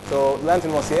 So the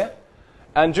lantern was here.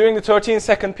 And during the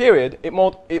 13-second period, it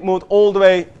moved all the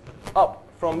way up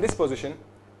from this position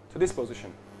to this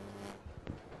position.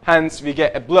 Hence, we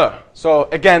get a blur. So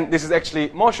again, this is actually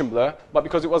motion blur, but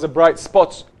because it was a bright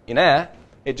spot in air,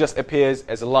 it just appears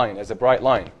as a line, as a bright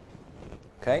line.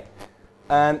 Okay?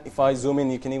 And if I zoom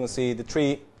in, you can even see the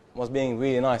tree was being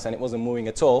really nice and it wasn't moving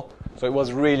at all. So it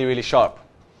was really, really sharp.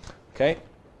 Okay?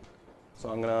 So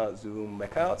I'm going to zoom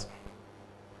back out.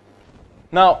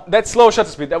 Now, that slow shutter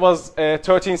speed, that was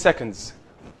 13 seconds.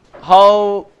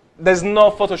 There's no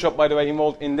Photoshop, by the way,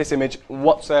 involved in this image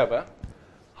whatsoever.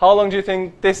 How long do you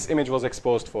think this image was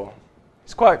exposed for?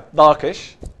 It's quite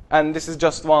darkish, and this is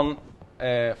just one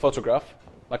photograph.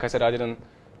 Like I said, I didn't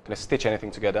kind of stitch anything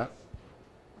together.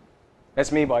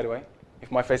 That's me, by the way.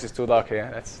 If my face is too dark here,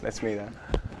 that's me there.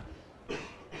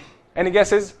 Any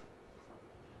guesses?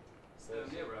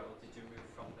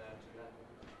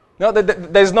 No,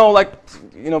 there's no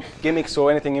gimmicks or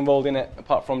anything involved in it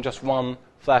apart from just one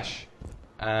flash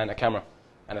and a camera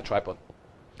and a tripod.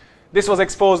 This was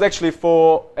exposed actually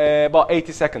for about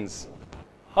 80 seconds.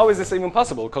 How is this even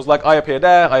possible? Because like I appear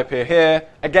there, I appear here.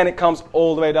 Again, it comes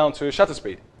all the way down to shutter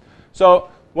speed.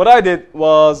 So what I did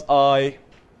was I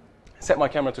set my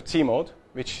camera to T mode,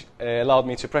 which allowed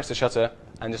me to press the shutter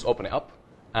and just open it up.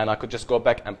 And I could just go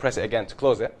back and press it again to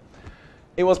close it.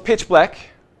 It was pitch black.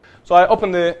 So I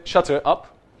opened the shutter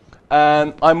up,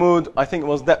 and I moved, I think it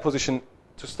was that position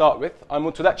to start with. I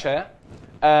moved to that chair,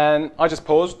 and I just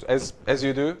paused, as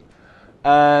you do.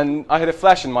 And I had a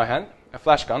flash in my hand, a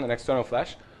flash gun, an external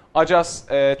flash. I just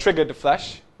triggered the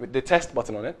flash with the test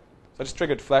button on it. So I just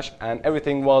triggered the flash, and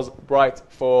everything was bright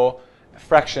for a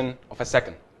fraction of a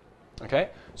second. Okay?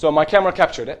 So my camera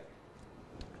captured it,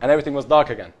 and everything was dark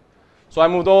again. So I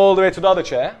moved all the way to the other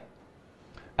chair.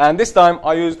 And this time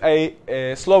I used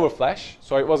a slower flash,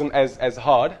 so it wasn't as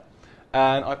hard.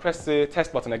 And I pressed the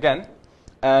test button again,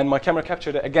 and my camera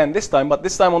captured it again this time. But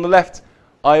this time on the left,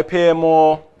 I appear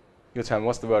more, you tell me,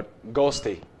 what's the word?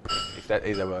 Ghosty, if that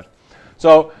is a word.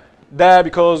 So there,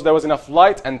 because there was enough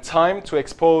light and time to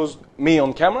expose me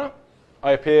on camera,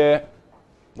 I appear,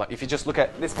 like if you just look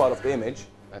at this part of the image,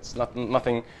 that's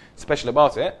nothing special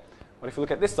about it. But if you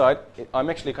look at this side,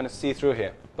 I'm actually kind of see through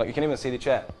here. Like you can even see the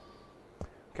chair.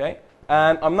 Okay,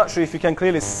 and I'm not sure if you can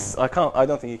clearly. I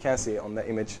don't think you can see it on the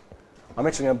image. I'm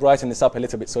actually going to brighten this up a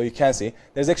little bit so you can see.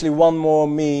 There's actually one more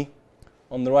me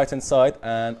on the right-hand side,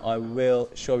 and I will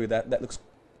show you that. That looks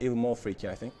even more freaky,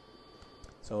 I think.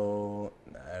 So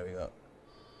there we go.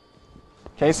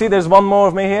 Can you see? There's one more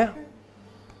of me here.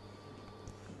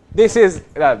 This is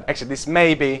actually this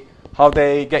may be how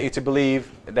they get you to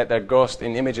believe that they're ghosts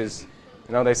in images.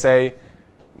 You know, they say,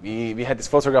 we had this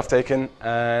photograph taken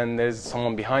and there's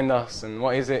someone behind us, and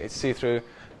what is it? It's see-through.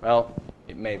 Well,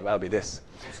 it may well be this.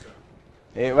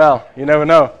 Well, you never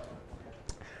know.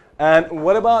 And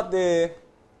what about the...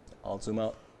 I'll zoom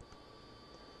out.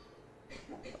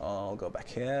 I'll go back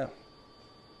here.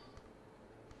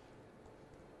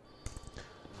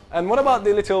 And what about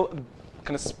the little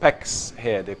kind of specks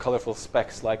here, the colorful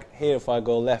specks? Like here, if I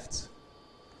go left.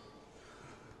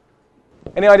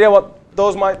 Any idea what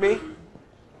those might be?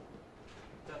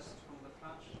 Dust from the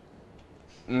flash?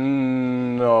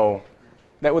 No.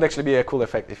 That would actually be a cool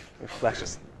effect if Flash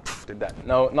just did that.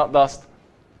 No, not dust.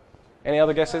 Any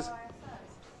other guesses?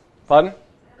 Pardon?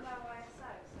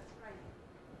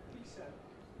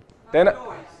 They're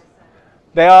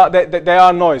not, they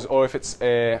are noise, or if it's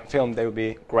film, they will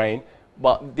be grain.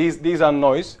 But these are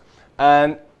noise.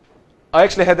 And I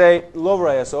actually had a lower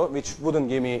ISO, which wouldn't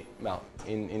give me, well,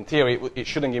 in theory, it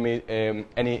shouldn't give me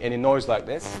any noise like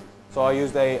this. So I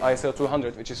used a ISO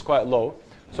 200, which is quite low.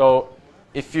 So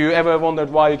if you ever wondered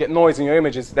why you get noise in your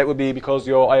images, that would be because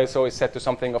your ISO is set to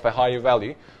something of a higher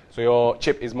value. So your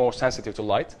chip is more sensitive to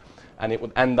light, and it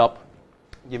would end up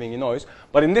giving you noise.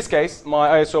 But in this case,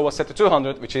 my ISO was set to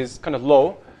 200, which is kind of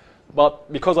low.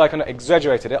 But because I kind of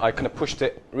exaggerated it, I kind of pushed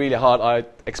it really hard. I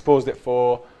exposed it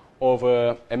for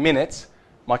over a minute.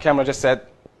 My camera just said,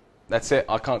 that's it,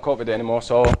 I can't cope with it anymore,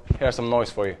 so here's some noise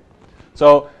for you.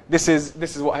 So this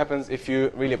is what happens if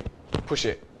you really push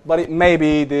it. But it may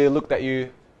be the look that you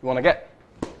want to get.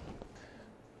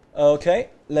 Okay,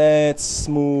 let's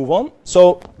move on.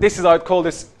 So this is, I'd call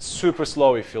this super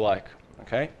slow, if you like.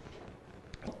 Okay.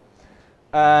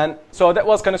 And so that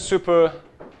was kind of super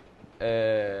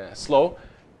slow.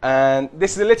 And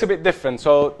this is a little bit different.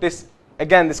 So this,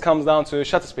 again, this comes down to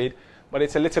shutter speed, but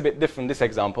it's a little bit different, this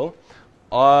example.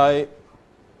 I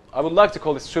would like to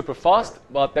call this super fast,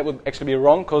 but that would actually be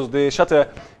wrong, because the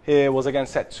shutter here was again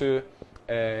set to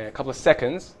a couple of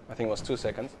seconds. I think it was 2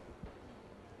 seconds.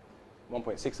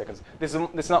 1.6 seconds. This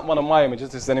is not one of my images.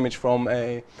 This is an image from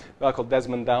a guy called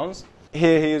Desmond Downs.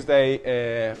 Here he used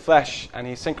a flash, and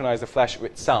he synchronized the flash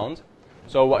with sound.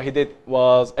 So what he did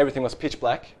was everything was pitch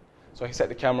black. So he set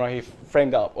the camera, he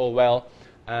framed it up all well,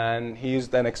 and he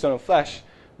used an external flash,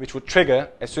 which would trigger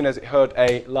as soon as it heard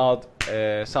a loud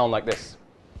sound like this.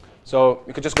 So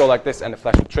you could just go like this, and the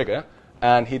flash would trigger.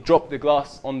 And he dropped the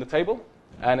glass on the table,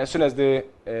 and as soon as the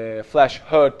flash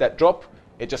heard that drop,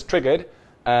 it just triggered,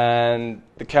 and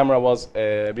the camera was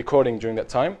recording during that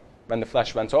time when the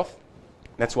flash went off.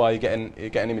 That's why you get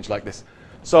an image like this.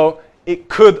 So it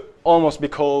could almost be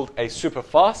called a super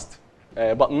fast,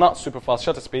 but not super fast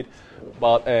shutter speed,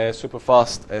 but a super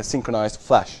fast synchronized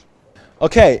flash.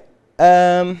 Okay.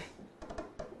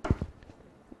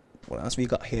 What else we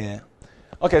got here?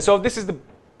 Okay, so this is the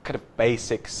kind of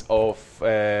basics of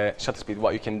shutter speed,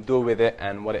 what you can do with it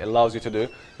and what it allows you to do.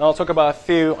 Now I'll talk about a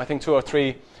few, I think 2 or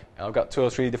 3. I've got 2 or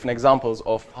 3 different examples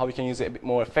of how we can use it a bit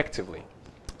more effectively.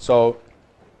 So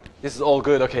this is all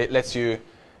good. Okay, it lets you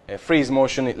freeze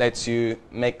motion. It lets you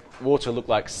make water look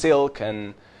like silk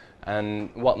and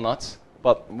whatnot.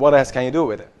 But what else can you do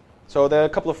with it? So there are a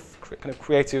couple of kind of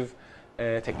creative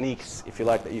techniques, if you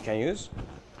like, that you can use.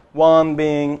 One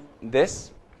being this.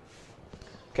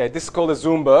 Okay, this is called a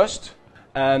zoom burst.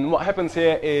 And what happens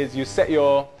here is you set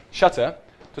your shutter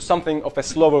to something of a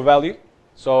slower value.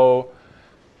 So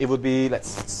it would be, let's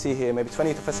see here, maybe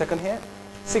 20th of a second here,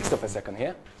 6th of a second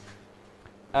here.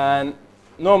 And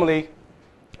normally,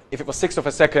 if it was 6th of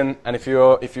a second, and if you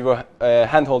were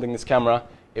hand holding this camera,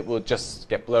 it would just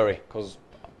get blurry. Because,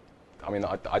 I mean,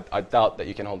 I doubt that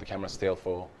you can hold the camera still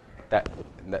for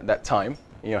that time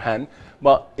in your hand.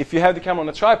 But if you have the camera on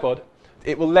a tripod,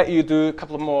 it will let you do a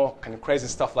couple of more kind of crazy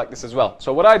stuff like this as well.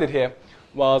 So what I did here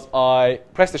was I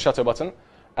pressed the shutter button,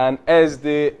 and as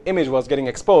the image was getting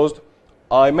exposed,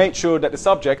 I made sure that the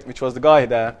subject, which was the guy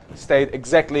there, stayed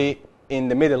exactly in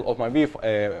the middle of my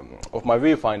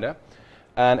viewfinder.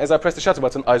 And as I pressed the shutter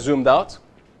button, I zoomed out.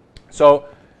 So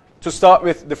to start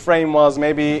with, the frame was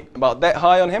maybe about that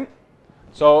high on him.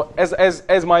 So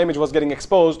as my image was getting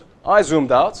exposed, I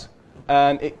zoomed out.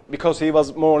 And because he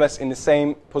was more or less in the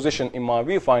same position in my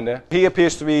viewfinder, he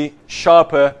appears to be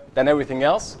sharper than everything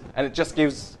else. And it just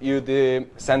gives you the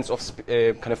sense of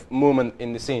kind of movement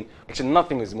in the scene. Actually,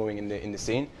 nothing is moving in the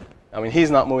scene. I mean,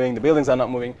 he's not moving, the buildings are not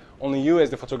moving. Only you as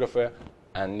the photographer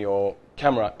and your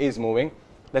camera is moving.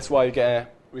 That's why you get a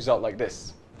result like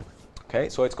this. Okay,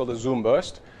 so it's called a zoom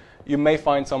burst. You may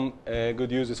find some good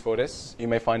uses for this. You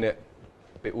may find it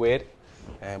a bit weird,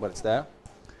 but it's there.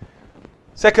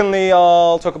 Secondly,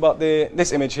 I'll talk about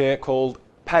this image here called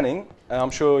panning. I'm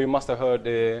sure you must have heard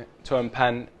the term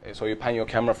pan, so you pan your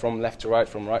camera from left to right,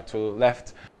 from right to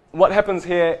left. What happens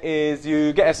here is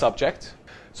you get a subject.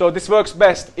 So this works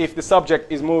best if the subject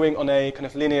is moving on a kind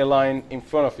of linear line in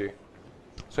front of you.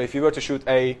 So if you were to shoot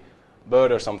a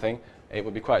bird or something, it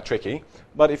would be quite tricky.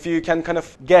 But if you can kind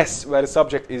of guess where the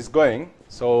subject is going,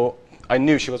 so I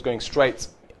knew she was going straight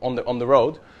on the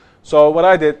road. So what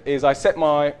I did is I set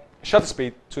my shutter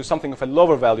speed to something of a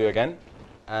lower value again.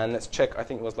 And let's check, I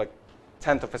think it was like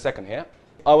 1/10 of a second here.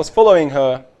 I was following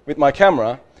her with my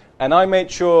camera, and I made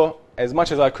sure as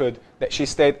much as I could that she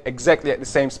stayed exactly at the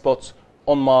same spot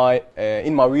on my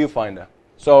in my viewfinder.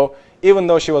 So even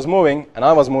though she was moving and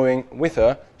I was moving with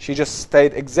her, she just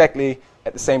stayed exactly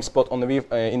at the same spot on the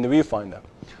in the viewfinder.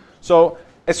 So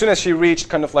as soon as she reached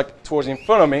kind of like towards in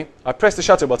front of me, I pressed the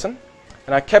shutter button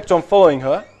and I kept on following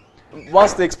her.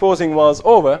 Once the exposing was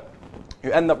over,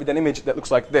 you end up with an image that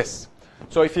looks like this.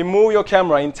 So if you move your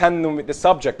camera in tandem with the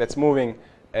subject that's moving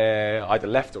either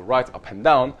left or right, up and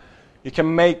down, you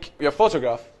can make your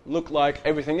photograph look like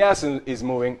everything else is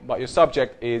moving, but your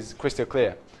subject is crystal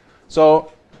clear.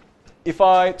 So if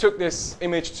I took this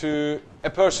image to a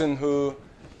person who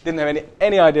didn't have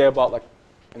any idea about, like,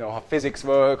 you know, how physics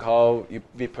work, how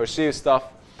we perceive stuff,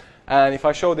 and if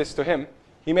I show this to him,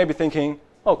 he may be thinking,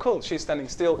 oh cool, she's standing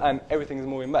still and everything is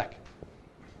moving back.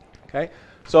 Okay,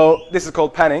 so this is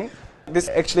called panning. This is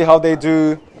actually how they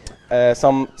do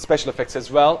some special effects as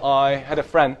well. I had a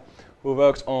friend who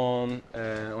worked on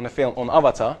a film on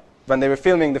Avatar. When they were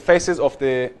filming the faces of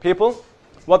the people,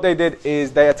 what they did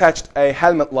is they attached a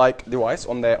helmet-like device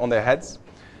on their heads,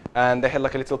 and they had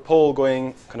like a little pole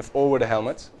going kind of over the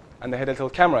helmet, and they had a little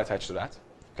camera attached to that.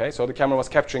 Okay, so the camera was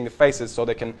capturing the faces, so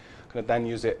they can kind of then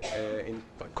use it in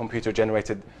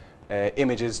computer-generated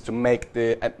images to make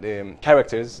the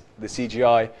characters, the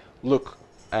CGI, look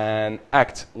and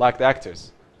act like the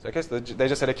actors. So I guess they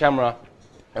just had a camera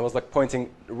that was like pointing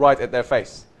right at their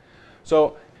face.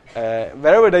 So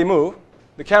wherever they move,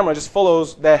 the camera just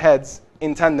follows their heads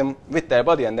in tandem with their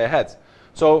body and their heads.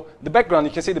 So the background,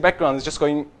 you can see the background is just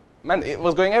going, man, it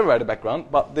was going everywhere, the background,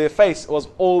 but the face was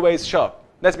always sharp.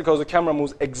 That's because the camera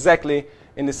moves exactly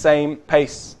in the same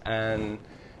pace and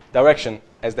direction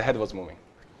as the head was moving.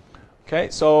 Okay,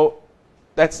 so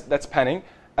that's panning.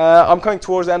 I'm coming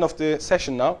towards the end of the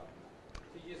session now.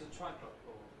 Do you use a tripod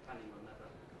for panning or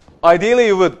never? Ideally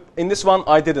you would. In this one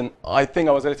I didn't. I think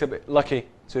I was a little bit lucky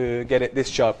to get it this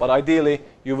sharp, but ideally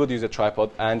you would use a tripod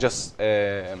and just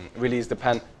release the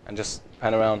pan and just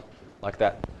pan around like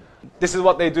that. This is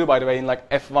what they do, by the way, in like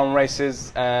F1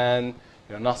 races and,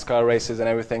 you know, NASCAR races and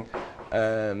everything.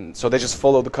 So they just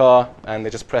follow the car and they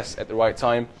just press at the right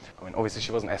time. I mean, obviously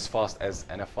she wasn't as fast as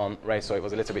an F1 race, so it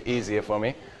was a little bit easier for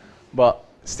me. But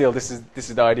still, this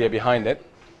is the idea behind it.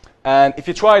 And if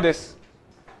you try this,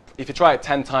 if you try it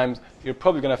 10 times, you're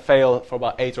probably going to fail for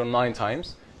about 8 or 9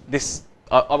 times. This,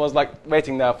 I was like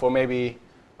waiting there for maybe,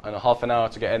 I don't know, half an hour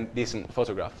to get a decent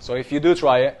photograph. So if you do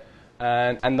try it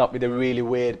and end up with a really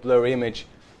weird, blurry image,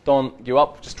 don't give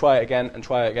up. Just try it again and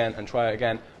try it again and try it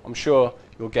again. I'm sure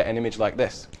you'll get an image like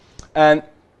this. And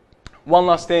one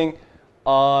last thing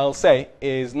I'll say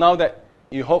is, now that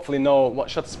you hopefully know what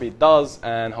shutter speed does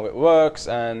and how it works,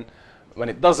 and when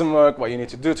it doesn't work, what you need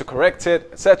to do to correct it,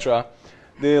 etc.,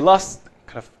 the last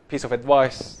kind of piece of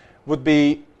advice would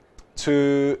be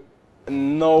to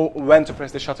know when to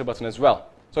press the shutter button as well.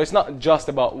 So it's not just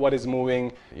about what is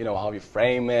moving, you know, how you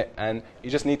frame it, and you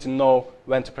just need to know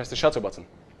when to press the shutter button.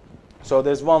 So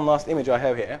there's one last image I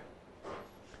have here.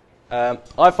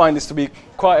 I find this to be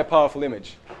quite a powerful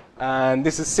image, and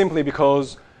this is simply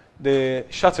because the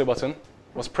shutter button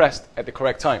was pressed at the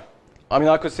correct time. I mean,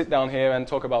 I could sit down here and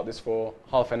talk about this for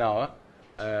half an hour,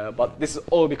 but this is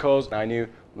all because I knew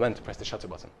when to press the shutter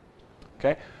button.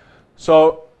 Okay,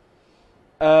 so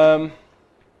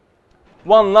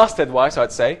one last advice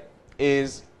I'd say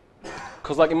is,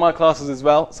 because like in my classes as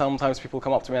well, sometimes people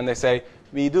come up to me and they say,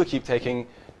 we do keep taking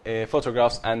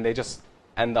photographs and they just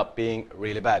end up being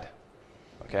really bad.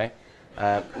 Okay,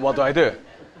 what do I do?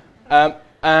 And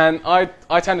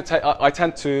I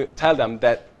tend to tell them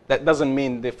that that doesn't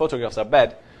mean the photographs are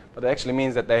bad, but it actually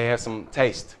means that they have some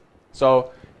taste.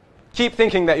 So keep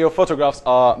thinking that your photographs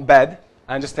are bad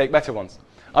and just take better ones.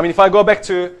 I mean, if I go back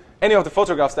to any of the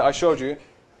photographs that I showed you,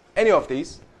 any of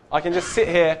these, I can just sit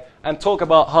here and talk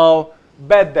about how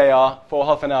bad they are for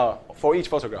half an hour for each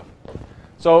photograph.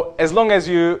 So as long as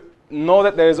you know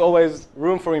that there is always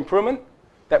room for improvement,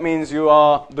 that means you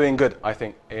are doing good, I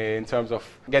think, in terms of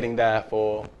getting there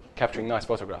for capturing nice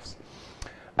photographs.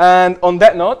 And on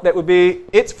that note, that would be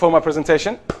it for my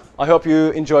presentation. I hope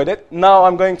you enjoyed it. Now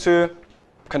I'm going to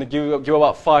kind of give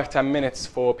about 5-10 minutes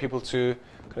for people to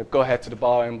kind of go ahead to the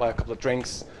bar and buy a couple of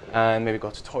drinks and maybe go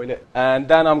to the toilet. And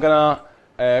then I'm gonna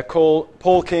call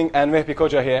Paul King and Mehdi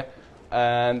Koja here,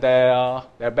 and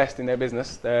they're best in their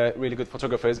business. They're really good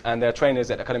photographers and they're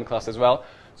trainers at academy class as well.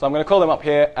 So I'm gonna call them up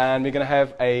here and we're gonna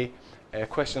have a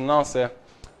question and answer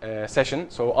session,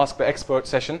 so ask the expert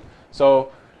session.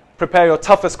 So prepare your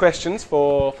toughest questions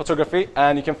for photography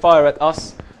and you can fire at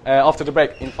us after the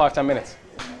break in 5-10 minutes.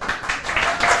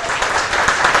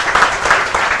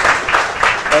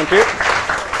 Thank you.